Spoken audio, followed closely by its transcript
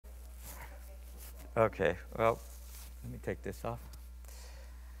Okay, well, let me take this off.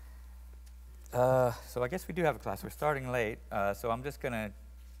 So I guess we do have a class. We're starting late, so I'm just going to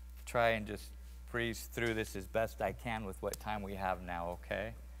try and just breeze through this as best I can with what time we have now,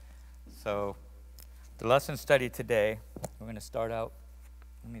 okay? So the lesson study today, we're going to start out,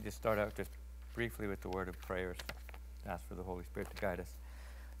 let me just start out just briefly with the word of prayers. Ask for the Holy Spirit to guide us.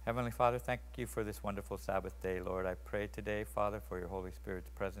 Heavenly Father, thank you for this wonderful Sabbath day, Lord. I pray today, Father, for your Holy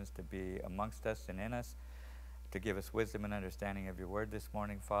Spirit's presence to be amongst us and in us, to give us wisdom and understanding of your word this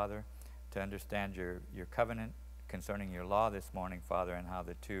morning, Father, to understand your covenant concerning your law this morning, Father, and how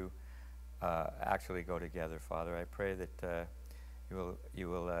the two actually go together, Father. I pray that you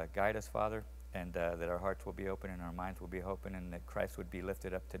will guide us, Father, and that our hearts will be open and our minds will be open, and that Christ would be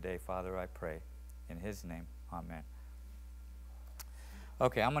lifted up today, Father, I pray. In his name, amen.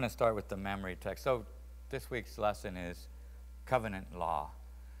 Okay, I'm going to start with the memory text. So this week's lesson is covenant law.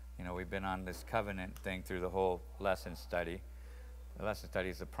 You know, we've been on this covenant thing through the whole lesson study. The lesson study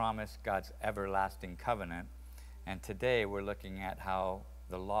is the promise, God's everlasting covenant. And today we're looking at how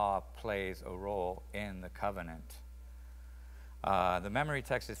the law plays a role in the covenant. The memory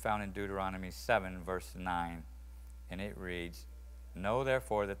text is found in Deuteronomy 7, verse 9. And it reads, "Know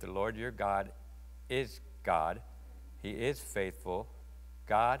therefore that the Lord your God is God. He is faithful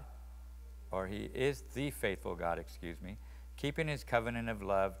God, or he is the faithful God, keeping his covenant of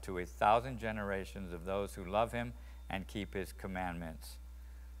love to 1,000 generations of those who love him and keep his commandments."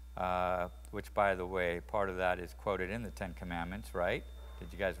 Which, by the way, part of that is quoted in the Ten Commandments, right?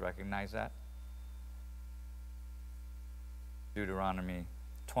 Did you guys recognize that? Deuteronomy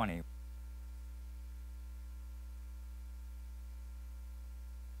 20.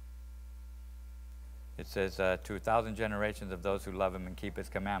 It says, to 1,000 generations of those who love him and keep his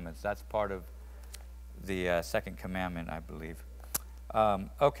commandments. That's part of the second commandment, I believe.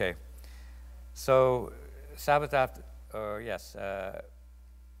 Okay. So, Sabbath afternoon's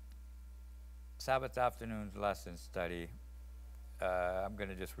lesson study. I'm going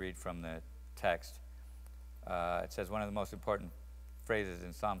to just read from the text. It says, one of the most important phrases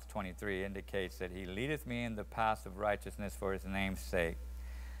in Psalms 23 indicates that he leadeth me in the paths of righteousness for his name's sake.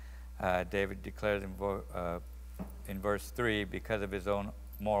 David declares in verse 3, because of his own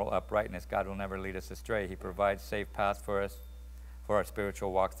moral uprightness, God will never lead us astray. He provides safe paths for us for our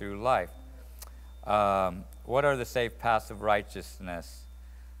spiritual walk through life. What are the safe paths of righteousness?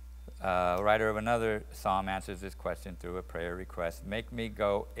 A writer of another psalm answers this question through a prayer request. Make me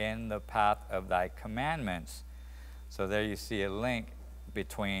go in the path of thy commandments. So there you see a link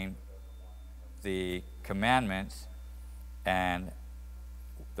between the commandments and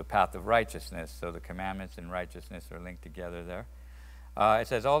the path of righteousness. So the commandments and righteousness are linked together there. It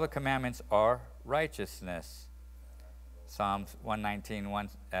says all the commandments are righteousness. Psalms 119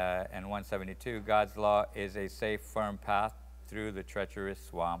 and 172, God's law is a safe, firm path through the treacherous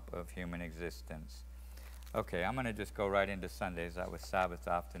swamp of human existence. Okay, I'm going to just go right into Sundays. That was Sabbath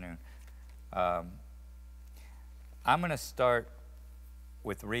afternoon. I'm going to start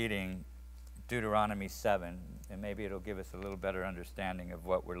with reading Deuteronomy 7, and maybe it'll give us a little better understanding of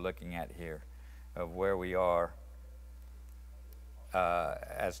what we're looking at here, of where we are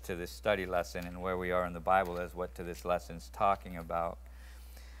as to this study lesson, and where we are in the Bible as what to this lesson's talking about.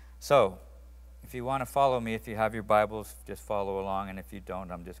 So, if you want to follow me, if you have your Bibles, just follow along, and if you don't,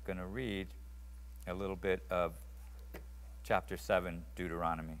 I'm just going to read a little bit of chapter 7,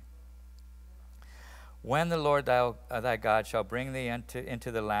 Deuteronomy. When the Lord thy God shall bring thee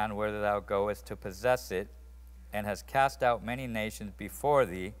into the land where thou goest to possess it, and has cast out many nations before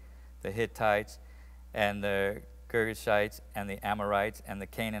thee, the Hittites, and the Girgashites, and the Amorites, and the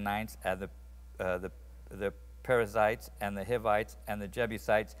Canaanites, and the Perizzites, and the Hivites, and the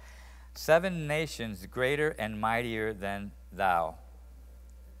Jebusites, 7 nations greater and mightier than thou.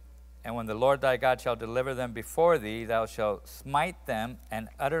 And when the Lord thy God shall deliver them before thee, thou shalt smite them and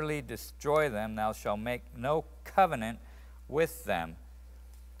utterly destroy them. Thou shalt make no covenant with them.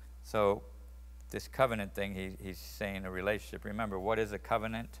 So this covenant thing, he's saying a relationship. Remember, what is a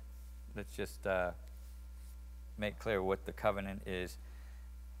covenant? Let's just make clear what the covenant is.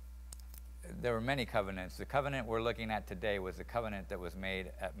 There were many covenants. The covenant we're looking at today was the covenant that was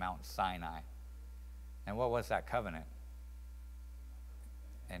made at Mount Sinai. And what was that covenant?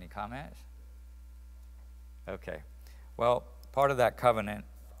 Any comments? Okay. Well, part of that covenant,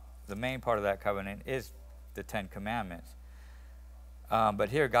 the main part of that covenant is the Ten Commandments. But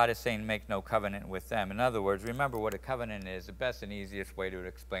here God is saying make no covenant with them. In other words, remember what a covenant is. The best and easiest way to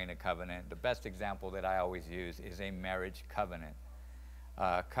explain a covenant, the best example that I always use is a marriage covenant.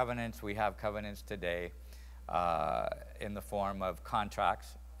 Covenants, we have covenants today in the form of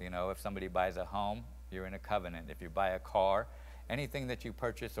contracts You know, if somebody buys a home, you're in a covenant. If you buy a car, anything that you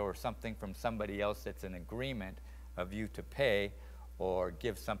purchase or something from somebody else that's an agreement of you to pay or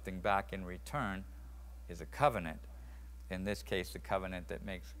give something back in return is a covenant. In this case, the covenant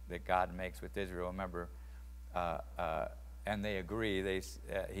that God makes with Israel. Remember, and they agree.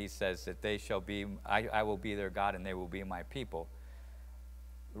 He says that they shall be, I will be their God and they will be my people.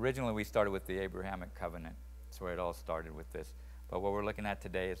 Originally, we started with the Abrahamic covenant. That's where it all started with this. But what we're looking at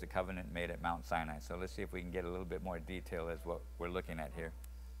today is the covenant made at Mount Sinai. So let's see if we can get a little bit more detail as what we're looking at here.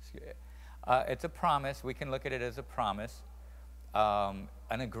 It's a promise. We can look at it as a promise, an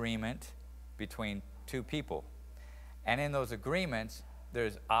agreement between two people. And in those agreements,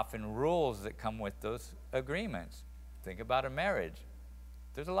 there's often rules that come with those agreements. Think about a marriage.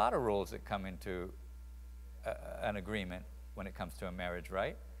 There's a lot of rules that come into an agreement when it comes to a marriage,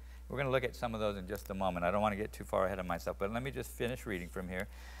 right? We're going to look at some of those in just a moment. I don't want to get too far ahead of myself, but let me just finish reading from here.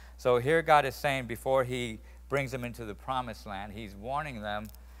 So here God is saying before he brings them into the promised land, he's warning them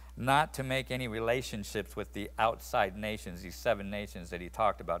not to make any relationships with the outside nations, these 7 nations that he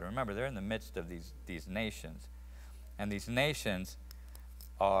talked about. And remember, they're in the midst of these nations. And these nations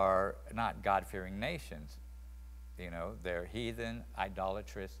are not God-fearing nations. You know, they're heathen,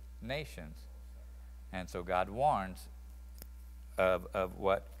 idolatrous nations. And so God warns of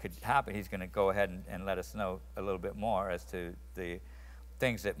what could happen. He's going to go ahead and let us know a little bit more as to the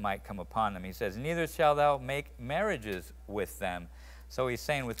things that might come upon them. He says, neither shall thou make marriages with them. So he's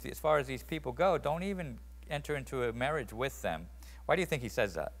saying, as far as these people go, don't even enter into a marriage with them. Why do you think he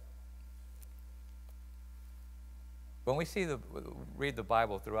says that? When we read the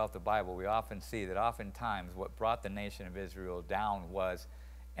Bible, throughout the Bible, we often see that oftentimes what brought the nation of Israel down was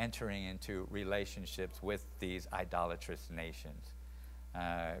entering into relationships with these idolatrous nations.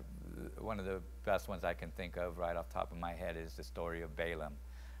 One of the best ones I can think of right off the top of my head is the story of Balaam.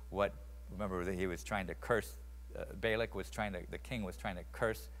 Remember that he was trying to curse, the king was trying to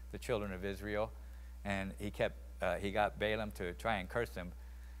curse the children of Israel, and he got Balaam to try and curse them,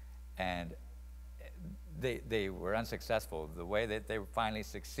 and they were unsuccessful. The way that they finally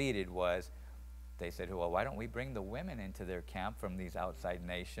succeeded was they said, well, why don't we bring the women into their camp from these outside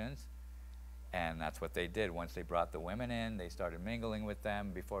nations? And that's what they did. Once they brought the women in, they started mingling with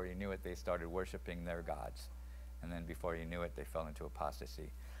them. Before you knew it, they started worshiping their gods. And then before you knew it, they fell into apostasy.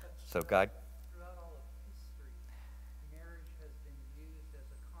 So God... Throughout all of history, marriage has been used as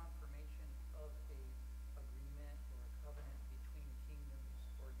a confirmation of an agreement or a covenant between kingdoms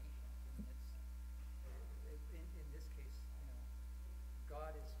or nations. And in this case, you know,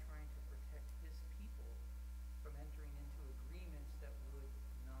 God is trying to protect his people from entering into agreements that would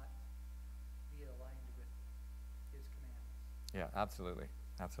not be aligned with his commands. Yeah, absolutely.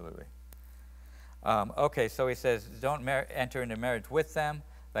 Absolutely. Okay, so he says, don't enter into marriage with them.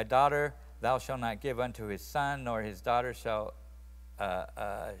 Thy daughter thou shalt not give unto his son, nor his daughter shalt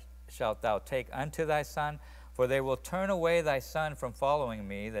thou take unto thy son, for they will turn away thy son from following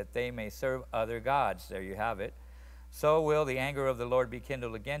me, that they may serve other gods. There you have it. So will the anger of the Lord be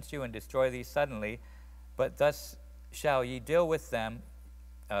kindled against you, and destroy thee suddenly. But thus shall ye deal with them.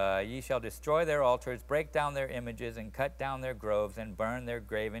 Ye shall destroy their altars, break down their images, and cut down their groves, and burn their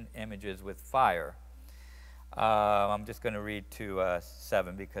graven images with fire. I'm just going to read to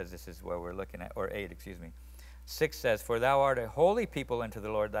 7 because this is where we're looking at, or 8, excuse me. 6 says, for thou art a holy people unto the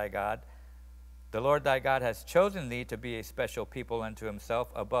Lord thy God. The Lord thy God has chosen thee to be a special people unto himself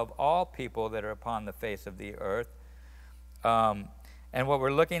above all people that are upon the face of the earth. And what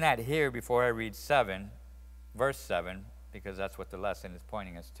we're looking at here before I read 7, verse 7, because that's what the lesson is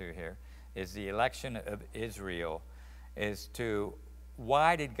pointing us to here, is the election of Israel.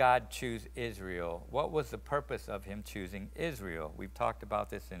 Why did God choose Israel? What was the purpose of him choosing Israel? We've talked about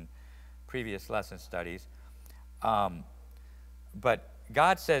this in previous lesson studies. But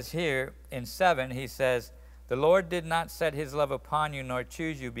God says here in 7, he says, the Lord did not set his love upon you nor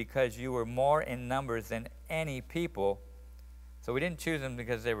choose you because you were more in numbers than any people. So we didn't choose them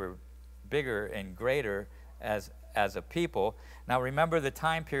because they were bigger and greater as a people. Now remember the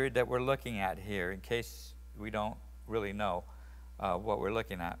time period that we're looking at here, in case we don't really know what we're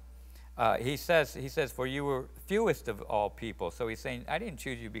looking at. He says, for you were fewest of all people. So he's saying, I didn't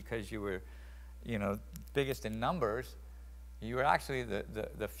choose you because you were, you know, biggest in numbers. You were actually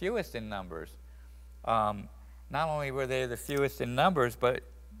the fewest in numbers. Not only were they the fewest in numbers, but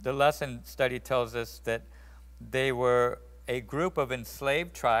the lesson study tells us that they were a group of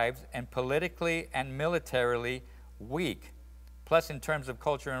enslaved tribes and politically and militarily weak. Plus, in terms of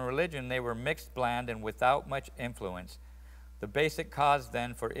culture and religion, they were mixed, bland, and without much influence. The basic cause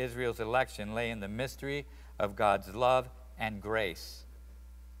then for Israel's election lay in the mystery of God's love and grace.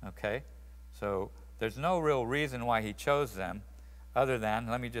 Okay? So there's no real reason why he chose them other than,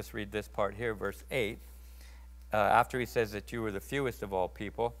 let me just read this part here, verse 8. After he says that you were the fewest of all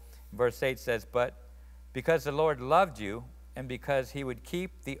people, verse 8 says, but because the Lord loved you, and because he would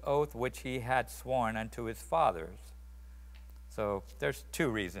keep the oath which he had sworn unto his fathers. So there's two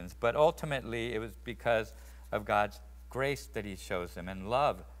reasons, but ultimately it was because of God's grace that he chose them, and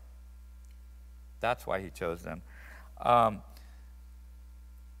love. That's why he chose them.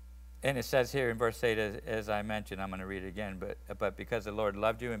 And it says here in verse 8, as I mentioned, I'm going to read it again, but because the Lord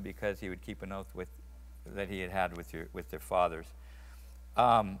loved you, and because he would keep an oath that he had with their fathers.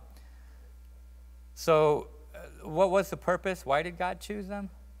 So what was the purpose? Why did God choose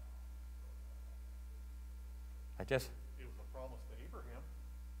them? It was a promise to Abraham.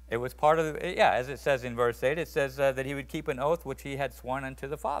 It was part of the, as it says in verse 8, it says that he would keep an oath which he had sworn unto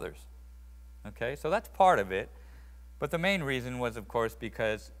the fathers. Okay, so that's part of it. But the main reason was, of course,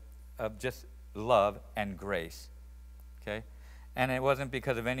 because of just love and grace. Okay? And it wasn't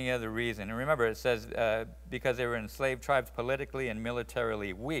because of any other reason. And remember, it says because they were enslaved tribes, politically and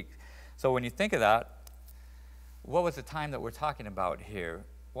militarily weak. So when you think of that, what was the time that we're talking about here?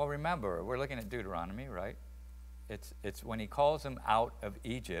 Well, remember, we're looking at Deuteronomy, right? It's when he calls them out of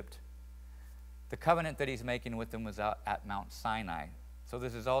Egypt. The covenant that he's making with them was out at Mount Sinai. So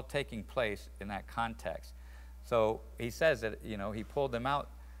this is all taking place in that context. So he says that, he pulled them out.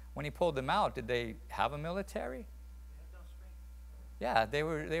 When he pulled them out, did they have a military? Yeah, they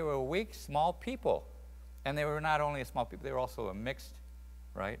were a weak, small people. And they were not only a small people, they were also a mixed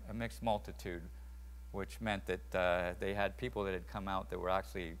multitude, which meant that they had people that had come out that were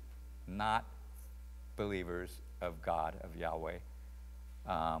actually not believers of God, of Yahweh.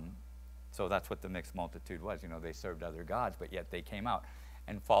 So that's what the mixed multitude was. They served other gods, but yet they came out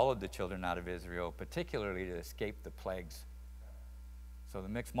and followed the children out of Israel, particularly to escape the plagues. So the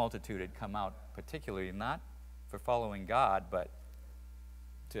mixed multitude had come out particularly not for following God, but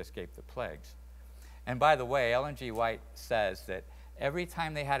to escape the plagues. And by the way, Ellen G. White says that every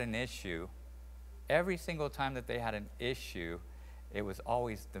time they had an issue, every single time that they had an issue, it was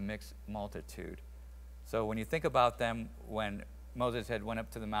always the mixed multitude. So when you think about them, when Moses had went up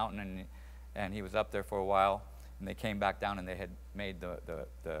to the mountain and he was up there for a while, and they came back down and they had made the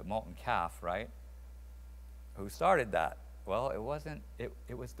molten calf, right? Who started that? Well, it wasn't,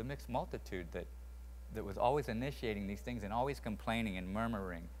 it was the mixed multitude that was always initiating these things and always complaining and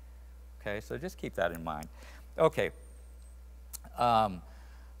murmuring. Okay, so just keep that in mind. Okay, so I'm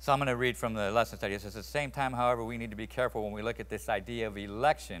going to read from the lesson study. It says, at the same time, however, we need to be careful when we look at this idea of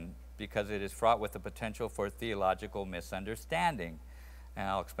election because it is fraught with the potential for theological misunderstanding. And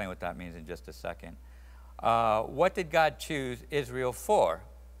I'll explain what that means in just a second. What did God choose Israel for?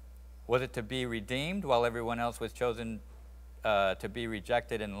 Was it to be redeemed while everyone else was chosen to be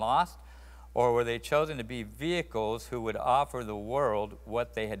rejected and lost? Or were they chosen to be vehicles who would offer the world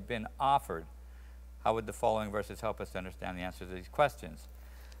what they had been offered? How would the following verses help us to understand the answers to these questions?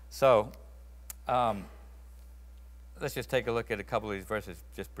 So, let's just take a look at a couple of these verses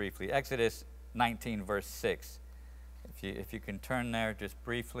just briefly. Exodus 19, verse 6. If you can turn there just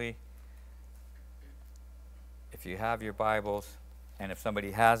briefly. If you have your Bibles, and if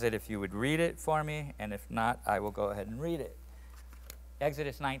somebody has it, if you would read it for me, and if not, I will go ahead and read it.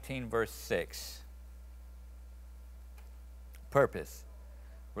 Exodus 19, verse 6. Purpose.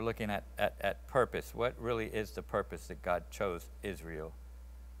 We're looking at purpose. What really is the purpose that God chose Israel?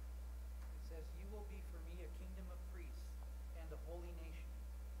 It says, you will be for me a kingdom of priests and a holy nation.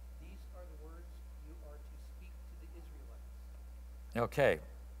 These are the words you are to speak to the Israelites. Okay.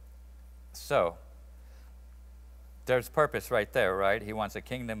 So, there's purpose right there, right? He wants a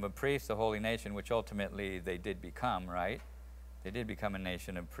kingdom of priests, a holy nation, which ultimately they did become, right? They did become a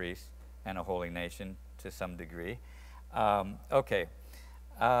nation of priests and a holy nation to some degree. Okay.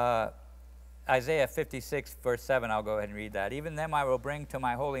 Isaiah 56, verse 7, I'll go ahead and read that. Even them I will bring to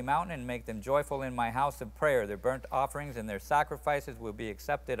my holy mountain and make them joyful in my house of prayer. Their burnt offerings and their sacrifices will be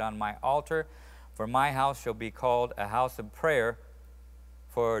accepted on my altar, for my house shall be called a house of prayer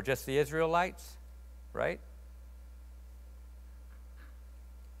for just the Israelites, right?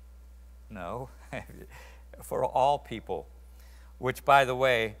 No, for all people. Which, by the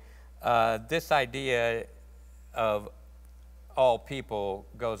way, this idea of all people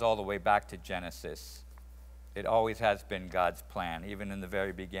goes all the way back to Genesis. It always has been God's plan. Even in the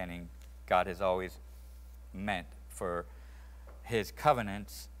very beginning, God has always meant for his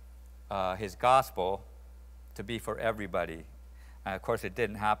covenants, his gospel, to be for everybody. Of course, it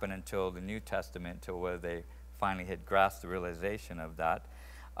didn't happen until the New Testament, until where they finally had grasped the realization of that.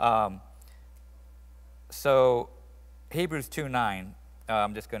 So Hebrews 2:9,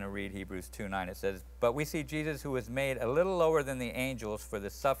 I'm just going to read Hebrews 2:9. It says, "But we see Jesus, who was made a little lower than the angels for the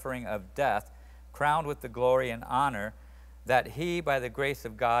suffering of death, crowned with the glory and honor, that he, by the grace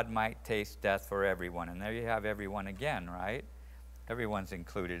of God, might taste death for everyone." And there you have everyone again, right? Everyone's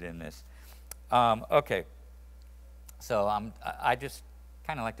included in this. Okay. So I just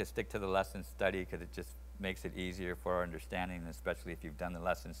kind of like to stick to the lesson study because it just makes it easier for our understanding, especially if you've done the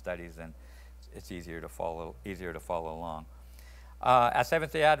lesson studies, and it's easier to follow along. As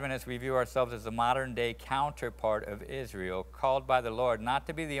Seventh-day Adventists, we view ourselves as the modern-day counterpart of Israel, called by the Lord not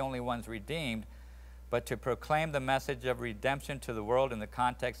to be the only ones redeemed, but to proclaim the message of redemption to the world in the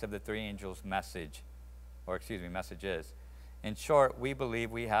context of the three angels' messages. In short, we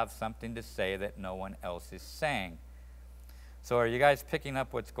believe we have something to say that no one else is saying. So are you guys picking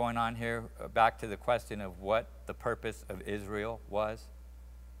up what's going on here? Back to the question of what the purpose of Israel was.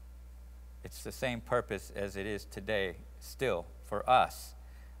 It's the same purpose as it is today still for us.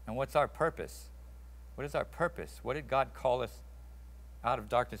 And what's our purpose? What is our purpose? What did God call us out of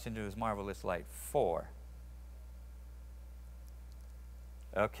darkness into his marvelous light for?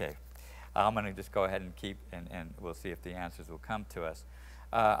 Okay. I'm going to just go ahead and and we'll see if the answers will come to us.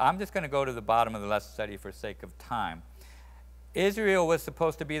 I'm just going to go to the bottom of the lesson study for sake of time. Israel was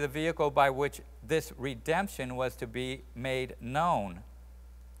supposed to be the vehicle by which this redemption was to be made known.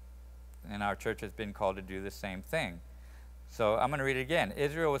 And our church has been called to do the same thing. So I'm going to read it again.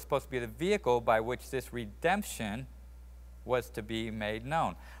 Israel was supposed to be the vehicle by which this redemption was to be made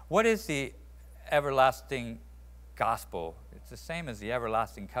known. What is the everlasting gospel? It's the same as the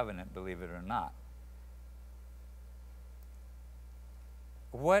everlasting covenant, believe it or not.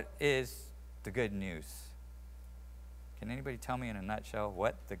 What is the good news? Can anybody tell me in a nutshell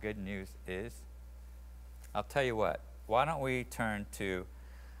what the good news is? I'll tell you what. Why don't we turn to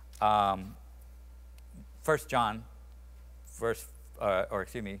 1 John 4,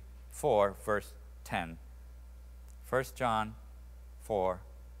 verse 10. 1 John 4,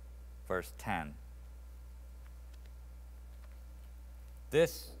 verse 10.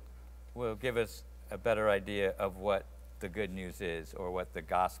 This will give us a better idea of what the good news is, or what the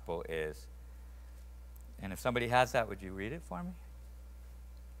gospel is. And if somebody has that, would you read it for me?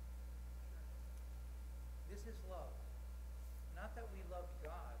 This is love. Not that we loved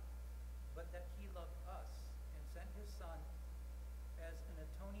God, but that he loved us and sent his Son as an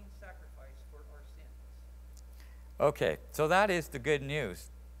atoning sacrifice for our sins. Okay, so that is the good news.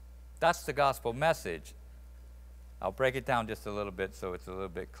 That's the gospel message. I'll break it down just a little bit so it's a little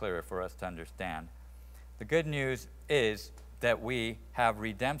bit clearer for us to understand. The good news is that we have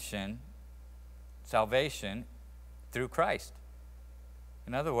redemption, salvation, through Christ.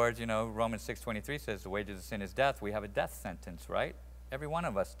 In other words, Romans 6:23 says the wages of sin is death. We have a death sentence, right? Every one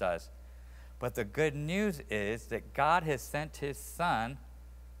of us does. But the good news is that God has sent his Son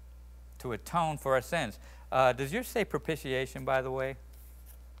to atone for our sins. Does yours say propitiation, by the way?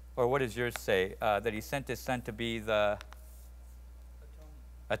 Or what does yours say? That he sent his Son to be the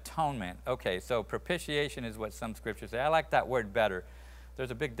atonement. Okay, so propitiation is what some scriptures say. I like that word better.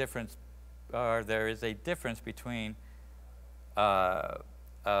 There's a big difference, or there is a difference between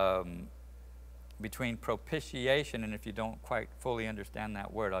propitiation, and if you don't quite fully understand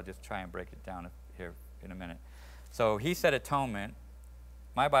that word, I'll just try and break it down here in a minute. So he said atonement.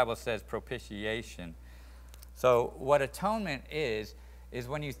 My Bible says propitiation. So what atonement is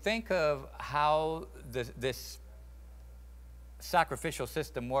when you think of how this sacrificial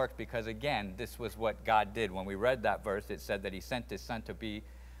system worked, because again, this was what God did. When we read that verse, it said that he sent his Son to be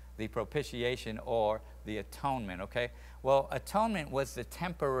the propitiation or the atonement, okay? Well, atonement was the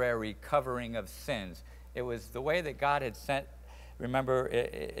temporary covering of sins. It was the way that God had sent, remember,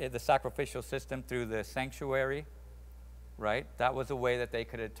 the sacrificial system through the sanctuary, right? That was a way that they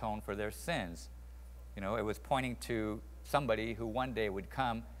could atone for their sins. It was pointing to somebody who one day would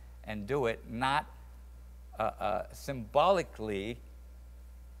come and do it, not symbolically,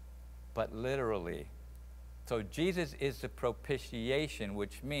 but literally. So Jesus is the propitiation,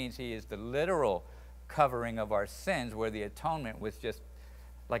 which means he is the literal covering of our sins, where the atonement was just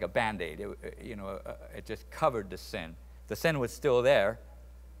like a Band-Aid. It just covered the sin. The sin was still there,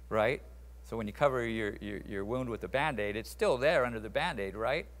 right? So when you cover your wound with a Band-Aid, it's still there under the Band-Aid,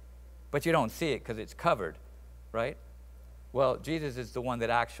 right? But you don't see it because it's covered, right? Well, Jesus is the one that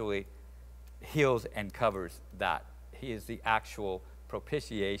actually heals and covers that. He is the actual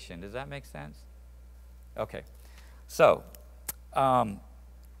propitiation. Does that make sense? Okay. So,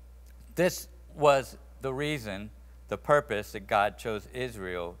 this was the reason, the purpose that God chose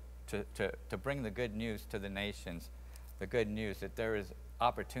Israel to bring the good news to the nations, the good news that there is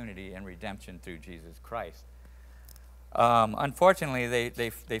opportunity and redemption through Jesus Christ. Unfortunately,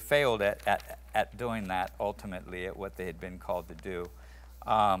 they failed at doing that ultimately, at what they had been called to do.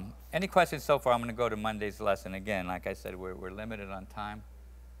 Any questions so far? I'm going to go to Monday's lesson again. Like I said, we're limited on time.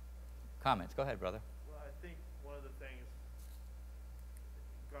 Comments? Go ahead, brother. Well, I think one of the things,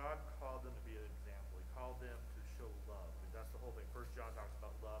 God called them to be an example. He called them to show love. I mean, that's the whole thing. First John talks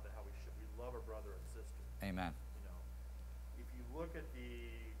about love and how we love our brother and sister. Amen. You know, if you look at the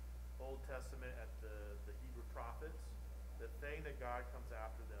Old Testament, at the Hebrew prophets, the thing that God comes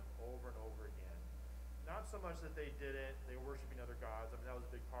after them over and over again, not so much that they did it, they were worshiping other gods. I mean, that was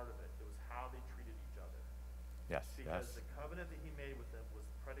a big part of it. It was how they treated each other. Yes. Because yes. the covenant that he made with them was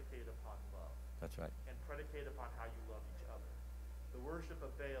predicated upon love. That's right. And predicated upon how you love each other. The worship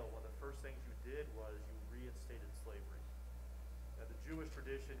of Baal, one of the first things you did was you reinstated slavery. Now, the Jewish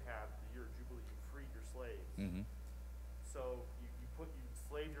tradition had the year of Jubilee, you freed your slaves. Mm-hmm. So you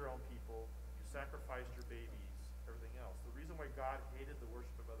enslaved your own people, you sacrificed your babies, everything else. The reason why God hated the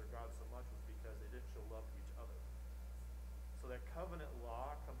worship of other gods so much was because they didn't show love to each other. So that covenant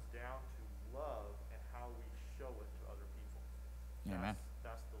law comes down to love and how we show it to other people. Amen.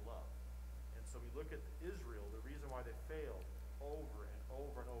 That's the love. And so we look at Israel, the reason why they failed over and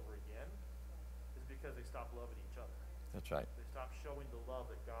over and over again is because they stopped loving each other. That's right. They stopped showing the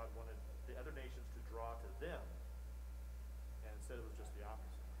love that God wanted the other nations to draw to them, and instead it was just the opposite.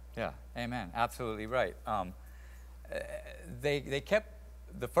 Yeah, amen. Absolutely right. They kept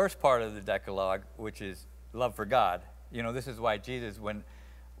the first part of the Decalogue, which is love for God. You know, this is why Jesus,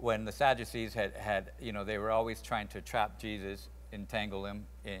 when the Sadducees had they were always trying to trap Jesus, entangle him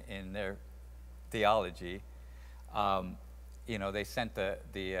in their theology. They sent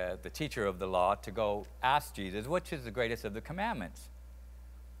the teacher of the law to go ask Jesus, which is the greatest of the commandments?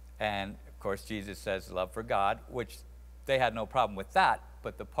 And of course, Jesus says love for God, which they had no problem with that.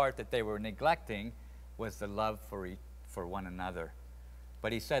 But the part that they were neglecting was the love for one another.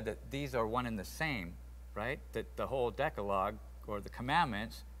 But he said that these are one and the same, right? That the whole Decalogue, or the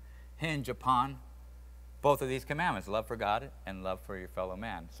commandments, hinge upon both of these commandments, love for God and love for your fellow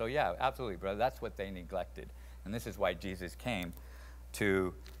man. So yeah, absolutely, brother, that's what they neglected. And this is why Jesus came,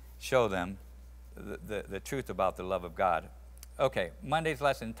 to show them the truth about the love of God. Okay, Monday's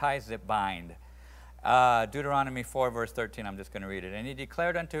lesson, ties that bind. Deuteronomy 4, verse 13, I'm just going to read it. And he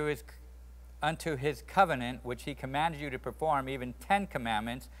declared unto his covenant, which he commanded you to perform, even 10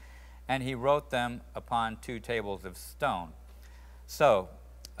 commandments, and he wrote them upon 2 tables of stone. So,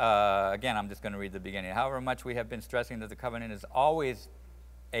 again, I'm just going to read the beginning. However much we have been stressing that the covenant is always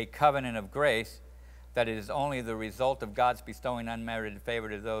a covenant of grace, that it is only the result of God's bestowing unmerited favor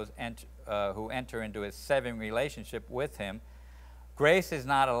to those who enter into a saving relationship with him, grace is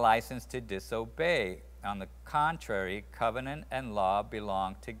not a license to disobey. On the contrary, covenant and law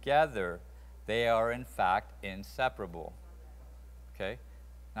belong together. They are, in fact, inseparable. Okay?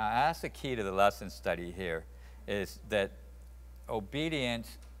 Now, that's the key to the lesson study here, is that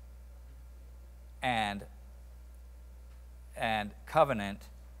obedience and covenant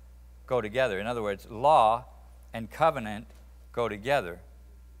go together. In other words, law and covenant go together.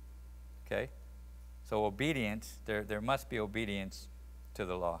 Okay? So obedience, there must be obedience to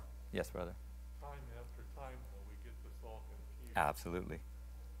the law. Yes, brother? Time after time, though, we get this all confused. Absolutely.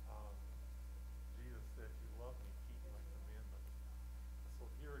 Jesus said, you love me, keep my commandments. So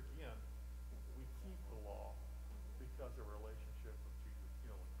here again, we keep the law because of our relationship with Jesus,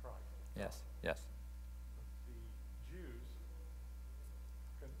 with Christ. Yes, yes. The Jews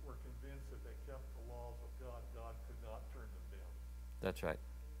were convinced that they kept the laws of God, God could not turn them down. That's right.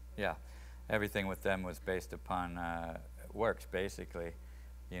 Yeah. Everything with them was based upon works, basically.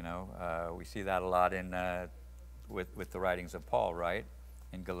 We see that a lot in with the writings of Paul, right?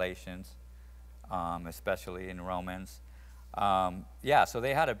 In Galatians, especially in Romans. So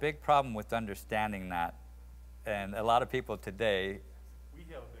they had a big problem with understanding that. And a lot of people today... We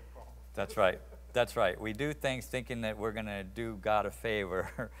have a big problem. That's right. That's right. We do things thinking that we're going to do God a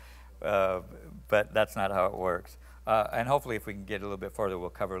favor, but that's not how it works. And hopefully if we can get a little bit further, we'll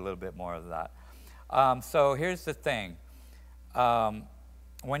cover a little bit more of that. So here's the thing.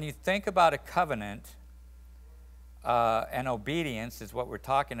 When you think about a covenant, and obedience is what we're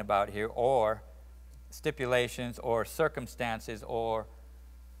talking about here, or stipulations or circumstances or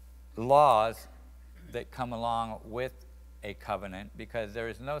laws that come along with a covenant, because there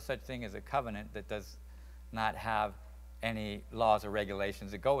is no such thing as a covenant that does not have any laws or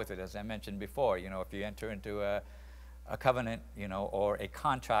regulations that go with it. As I mentioned before, if you enter into a covenant, or a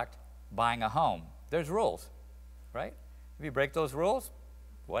contract buying a home, there's rules, right? If you break those rules,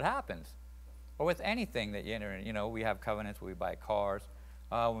 what happens? Or with anything that you enter in, we have covenants when we buy cars,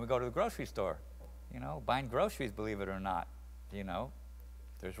 when we go to the grocery store, buying groceries, believe it or not.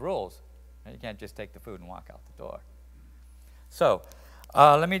 There's rules. You can't just take the food and walk out the door. So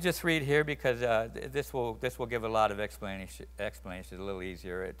let me just read here because this will give a lot of explanation a little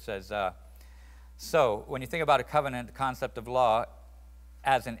easier. It says, so when you think about a covenant, the concept of law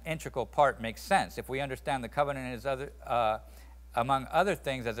as an integral part makes sense. If we understand the covenant is among other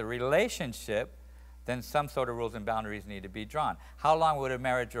things as a relationship, then some sort of rules and boundaries need to be drawn. How long would a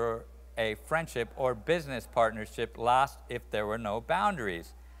marriage or a friendship or business partnership last if there were no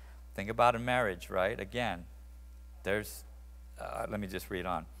boundaries? Think about a marriage, right? Again, there's, let me just read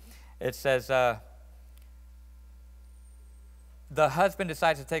on. It says, the husband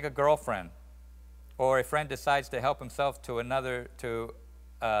decides to take a girlfriend, or a friend decides to help himself to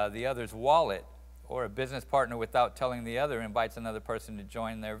the other's wallet, or a business partner without telling the other invites another person to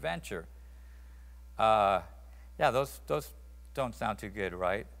join their venture. Yeah, those don't sound too good,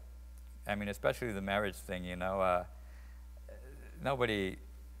 right? I mean, especially the marriage thing, nobody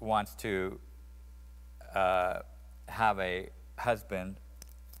wants to have a husband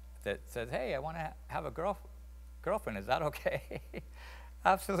that says, hey, I want to have a girlfriend. Is that okay?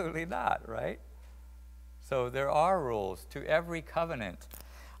 Absolutely not, right? So there are rules to every covenant.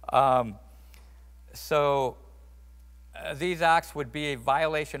 These acts would be a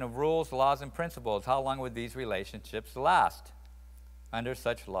violation of rules, laws, and principles. How long would these relationships last under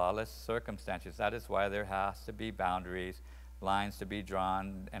such lawless circumstances? That is why there has to be boundaries, lines to be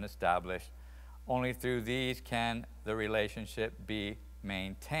drawn and established. Only through these can the relationship be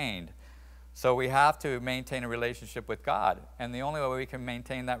maintained. So we have to maintain a relationship with God, and the only way we can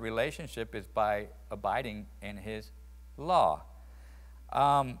maintain that relationship is by abiding in His law.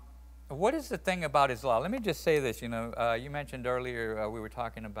 What is the thing about His law? Let me just say this. You mentioned earlier we were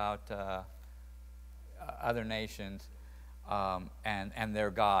talking about other nations and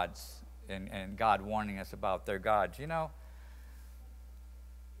their gods, and God warning us about their gods.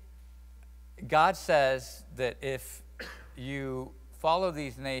 God says that if you follow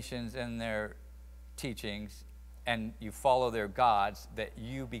these nations and their teachings and you follow their gods, that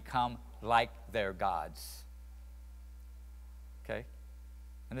you become like their gods. Okay?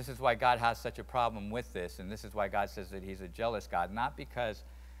 And this is why God has such a problem with this, and this is why God says that He's a jealous God, not because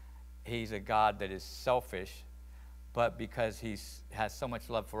He's a God that is selfish, but because He has so much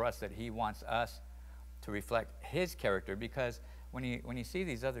love for us that He wants us to reflect His character. Because when you see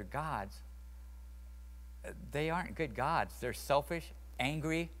these other gods, they aren't good gods. They're selfish,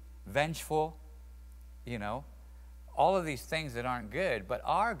 angry, vengeful, all of these things that aren't good. But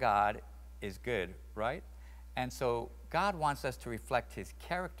our God is good, right? And so God wants us to reflect His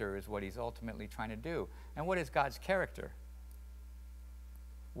character is what He's ultimately trying to do. And what is God's character?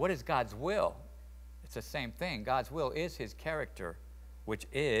 What is God's will? It's the same thing. God's will is His character, which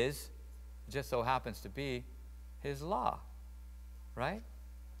just so happens to be His law, right?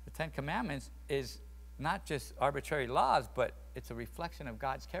 The Ten Commandments is not just arbitrary laws, but it's a reflection of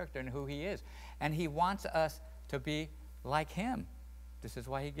God's character and who He is. And He wants us to be like Him. This is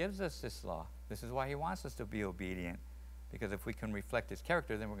why He gives us this law. This is why He wants us to be obedient. Because if we can reflect His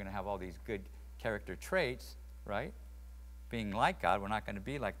character, then we're going to have all these good character traits, right? Being like God, we're not going to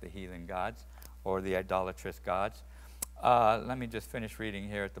be like the heathen gods or the idolatrous gods. Let me just finish reading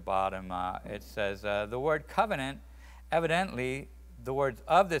here at the bottom. It says, the word covenant, evidently, the words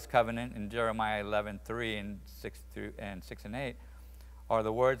of this covenant in Jeremiah 11:3 and 6 and 8 are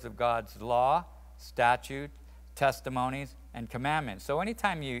the words of God's law, statute, testimonies, and commandments. So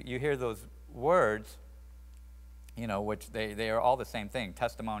anytime you hear those words, which they are all the same thing,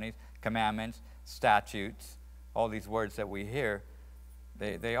 testimonies, commandments, statutes, all these words that we hear,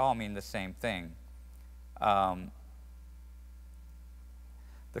 they all mean the same thing. The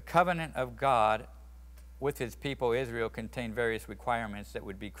covenant of God with His people Israel contained various requirements that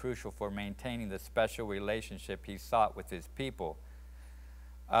would be crucial for maintaining the special relationship He sought with His people.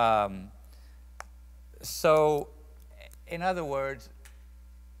 So, in other words,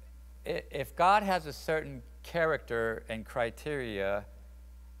 if God has a certain character and criteria,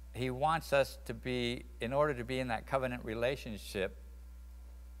 He wants us to be, in order to be in that covenant relationship,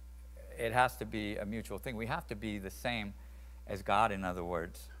 it has to be a mutual thing. We have to be the same as God, in other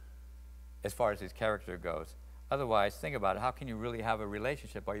words, as far as His character goes. Otherwise, think about it. How can you really have a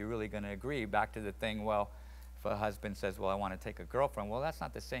relationship? Are you really going to agree? Back to the thing, well, if a husband says, well, I want to take a girlfriend, well, that's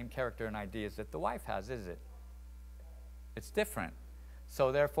not the same character and ideas that the wife has, is it? It's different.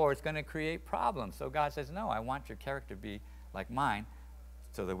 So therefore, it's going to create problems. So God says, no, I want your character to be like mine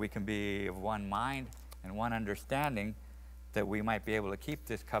so that we can be of one mind and one understanding, that we might be able to keep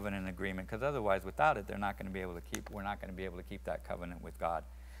this covenant agreement. Because otherwise, without it, we're not going to be able to keep that covenant with God.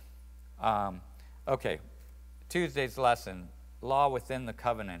 Okay, Tuesday's lesson, law within the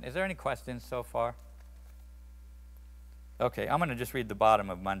covenant. Is there any questions so far? Okay, I'm going to just read the bottom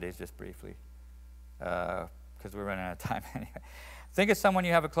of Monday's just briefly, because we're running out of time anyway. Think of someone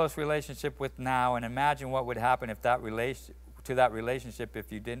you have a close relationship with now, and imagine what would happen if that relationship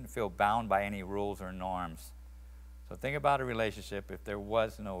if you didn't feel bound by any rules or norms. So think about a relationship if there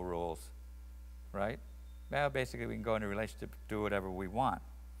was no rules, right? Well, basically we can go into a relationship, do whatever we want.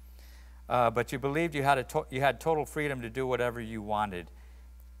 But you believed you had total freedom to do whatever you wanted,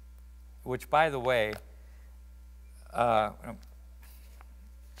 which, by the way,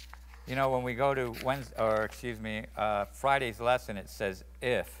 you know, when we go to Friday's lesson, it says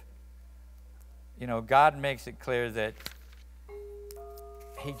if. You know, God makes it clear that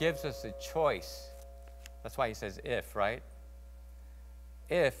he gives us a choice. That's why he says if, right?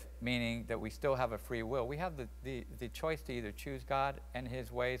 If, meaning that we still have a free will. We have the choice to either choose God and his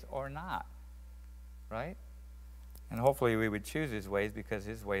ways or not, right? And hopefully we would choose his ways because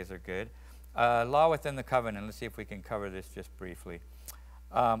his ways are good. Law within the covenant. Let's see if we can cover this just briefly.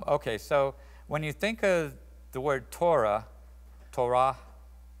 Okay, so when you think of the word Torah,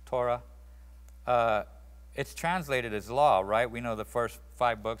 it's translated as law, right? We know the first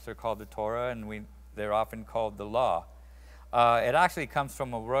 5 books are called the Torah, and they're often called the law. It actually comes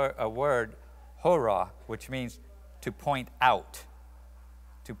from a word, hora, which means to point out.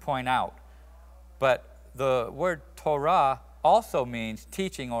 To point out. But the word Torah also means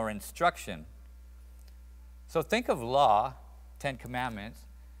teaching or instruction. So think of law, 10 Commandments,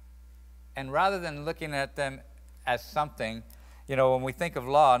 and rather than looking at them as something, you know, when we think of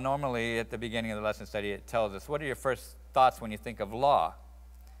law, normally at the beginning of the lesson study, it tells us, what are your first thoughts when you think of law?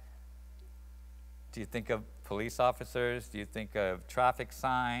 Do you think of police officers? Do you think of traffic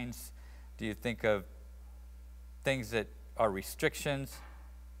signs? Do you think of things that are restrictions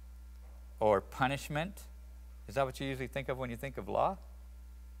or punishment? Is that what you usually think of when you think of law?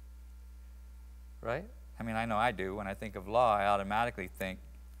 Right? I mean, I know I do. When I think of law, I automatically think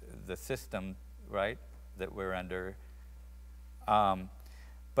the system, right, that we're under.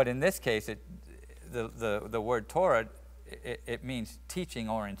 But in this case, the word Torah, it means teaching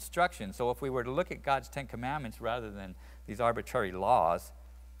or instruction. So if we were to look at God's 10 Commandments rather than these arbitrary laws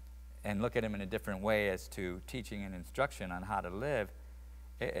and look at them in a different way as to teaching and instruction on how to live,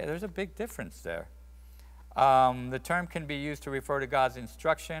 there's a big difference there. The term can be used to refer to God's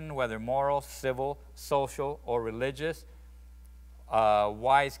instruction, whether moral, civil, social, or religious.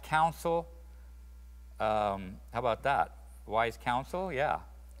 Wise counsel. How about that? Wise counsel? Yeah.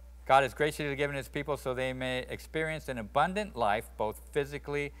 God has graciously given his people so they may experience an abundant life, both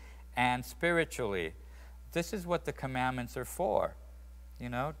physically and spiritually. This is what the commandments are for, you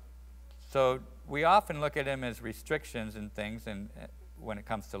know. So we often look at them as restrictions and things and when it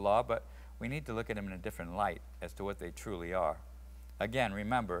comes to law, but we need to look at them in a different light as to what they truly are. Again,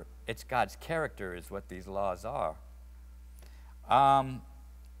 remember, it's God's character is what these laws are.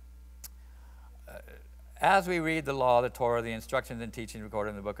 As we read the law, the Torah, the instructions and teachings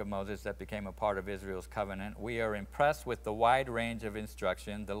recorded in the book of Moses that became a part of Israel's covenant, we are impressed with the wide range of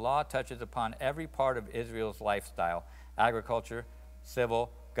instruction. The law touches upon every part of Israel's lifestyle: agriculture,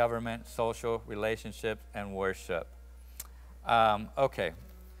 civil, government, social, relationships, and worship. Okay.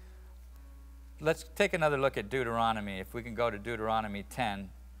 Let's take another look at Deuteronomy. If we can go to Deuteronomy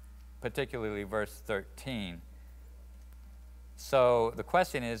 10, particularly verse 13. So the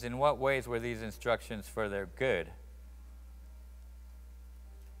question is, in what ways were these instructions for their good?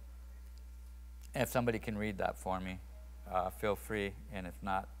 If somebody can read that for me, feel free, and if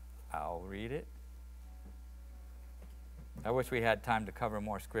not, I'll read it. I wish we had time to cover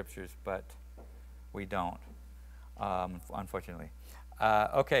more scriptures, but we don't, unfortunately.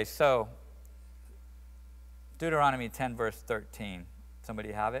 Okay, so Deuteronomy 10, verse 13.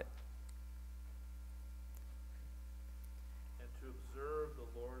 Somebody have it? And to observe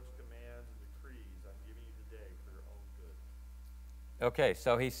the Lord's commands and decrees I'm giving you today for your own good. Okay,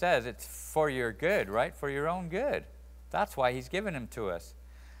 so he says it's for your good, right? For your own good. That's why he's given them to us.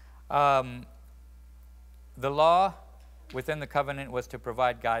 The law within the covenant was to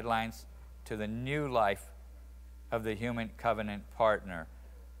provide guidelines to the new life of the human covenant partner.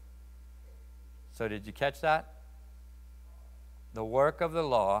 So did you catch that? The work of the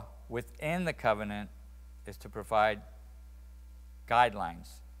law within the covenant is to provide guidelines,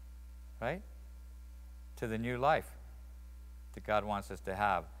 right, to the new life that God wants us to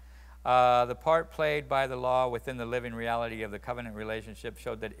have. The part played by the law within the living reality of the covenant relationship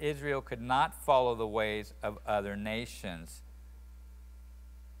showed that Israel could not follow the ways of other nations.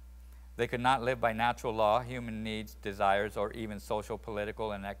 They could not live by natural law, human needs, desires, or even social,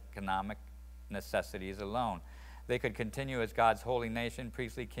 political, and economic necessities alone. They could continue as God's holy nation,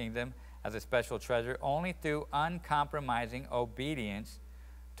 priestly kingdom, as a special treasure, only through uncompromising obedience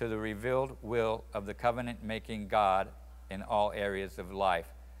to the revealed will of the covenant-making God in all areas of life.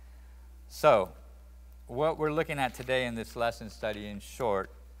 So, what we're looking at today in this lesson study, in short,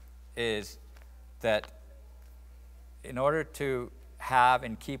 is that in order to have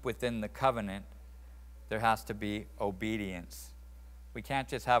and keep within the covenant, there has to be obedience. We can't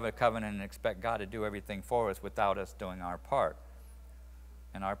just have a covenant and expect God to do everything for us without us doing our part.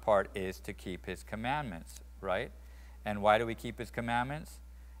 And our part is to keep his commandments, right? And why do we keep his commandments?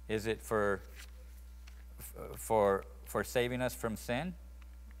 Is it for saving us from sin?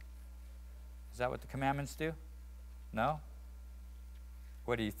 Is that what the commandments do? No?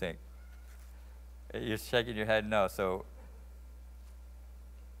 What do you think? You're shaking your head no. So,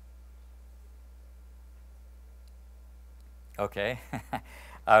 okay.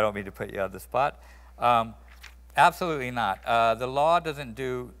 I don't mean to put you on the spot. Absolutely not. The law doesn't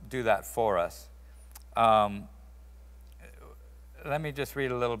do that for us. Let me just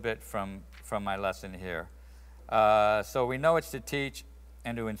read a little bit from my lesson here. So we know it's to teach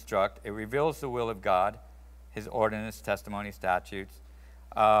and to instruct. It reveals the will of God, his ordinance, testimony, statutes.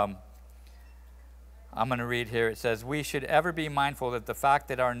 I'm going to read here. It says, we should ever be mindful that the fact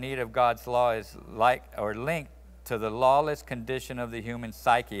that our need of God's law is linked to the lawless condition of the human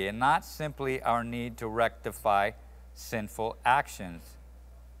psyche, and not simply our need to rectify sinful actions.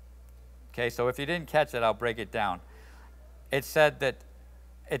 Okay, so if you didn't catch it, I'll break it down. It said that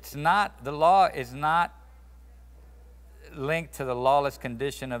the law is not linked to the lawless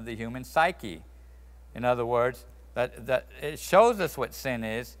condition of the human psyche. In other words, that it shows us what sin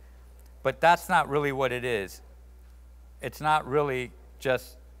is, but that's not really what it is. It's not really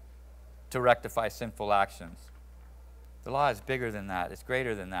just to rectify sinful actions. The law is bigger than that. It's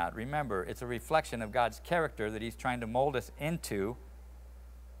greater than that. Remember, it's a reflection of God's character that he's trying to mold us into,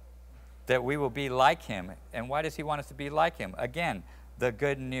 that we will be like him. And why does he want us to be like him? Again, the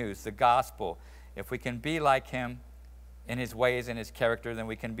good news, the gospel. If we can be like him in his ways and his character, then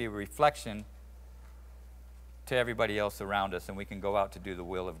we can be a reflection to everybody else around us, and we can go out to do the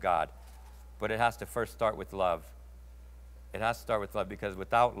will of God. But it has to first start with love. It has to start with love, because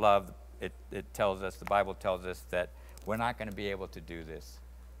without love, it tells us, the Bible tells us, that we're not going to be able to do this.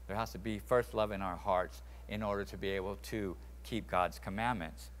 There has to be first love in our hearts in order to be able to keep God's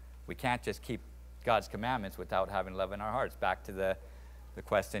commandments. We can't just keep God's commandments without having love in our hearts. Back to the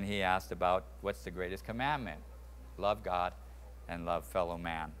question he asked about what's the greatest commandment? Love God and love fellow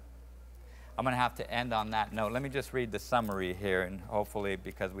man. I'm going to have to end on that note. Let me just read the summary here, and hopefully,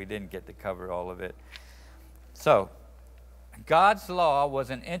 because we didn't get to cover all of it. So, God's law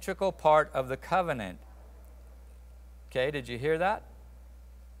was an integral part of the covenant. Okay, did you hear that?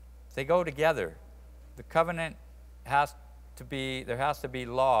 They go together. The covenant has to be, there has to be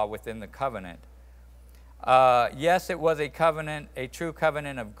law within the covenant. Yes, it was a covenant, a true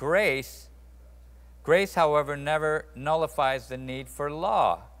covenant of grace. Grace, however, never nullifies the need for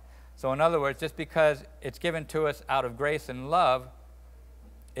law. So in other words, just because it's given to us out of grace and love,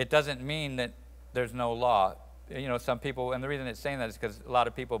 it doesn't mean that there's no law. You know, some people, and the reason it's saying that is because a lot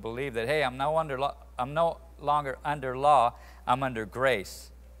of people believe that, hey, I'm no longer under law, I'm under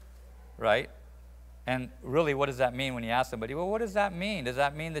grace, right? And really, what does that mean when you ask somebody, well, what does that mean? Does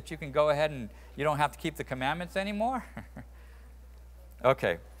that mean that you can go ahead and you don't have to keep the commandments anymore?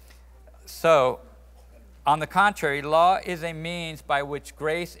 Okay, so on the contrary, law is a means by which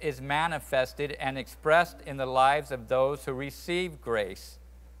grace is manifested and expressed in the lives of those who receive grace.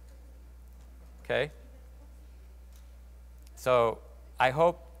 Okay? So I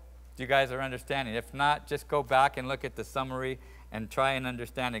hope you guys are understanding. If not, just go back and look at the summary and try and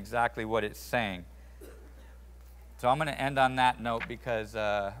understand exactly what it's saying. So I'm going to end on that note, because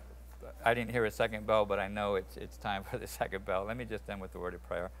I didn't hear a second bell, but I know it's time for the second bell. Let me just end with the word of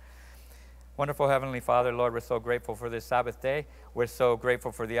prayer. Wonderful Heavenly Father, Lord, we're so grateful for this Sabbath day. We're so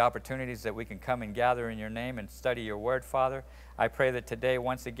grateful for the opportunities that we can come and gather in your name and study your word, Father. I pray that today,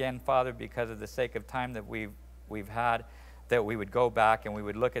 once again, Father, because of the sake of time that we've had, that we would go back and we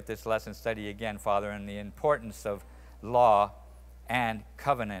would look at this lesson study again, Father, and the importance of law and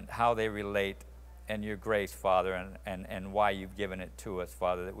covenant, how they relate, and your grace, Father, and why you've given it to us,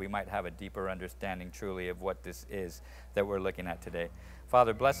 Father, that we might have a deeper understanding truly of what this is that we're looking at today.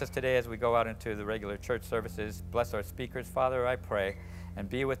 Father, bless us today as we go out into the regular church services. Bless our speakers, Father, I pray, and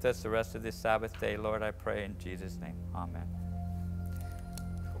be with us the rest of this Sabbath day, Lord, I pray in Jesus' name. Amen.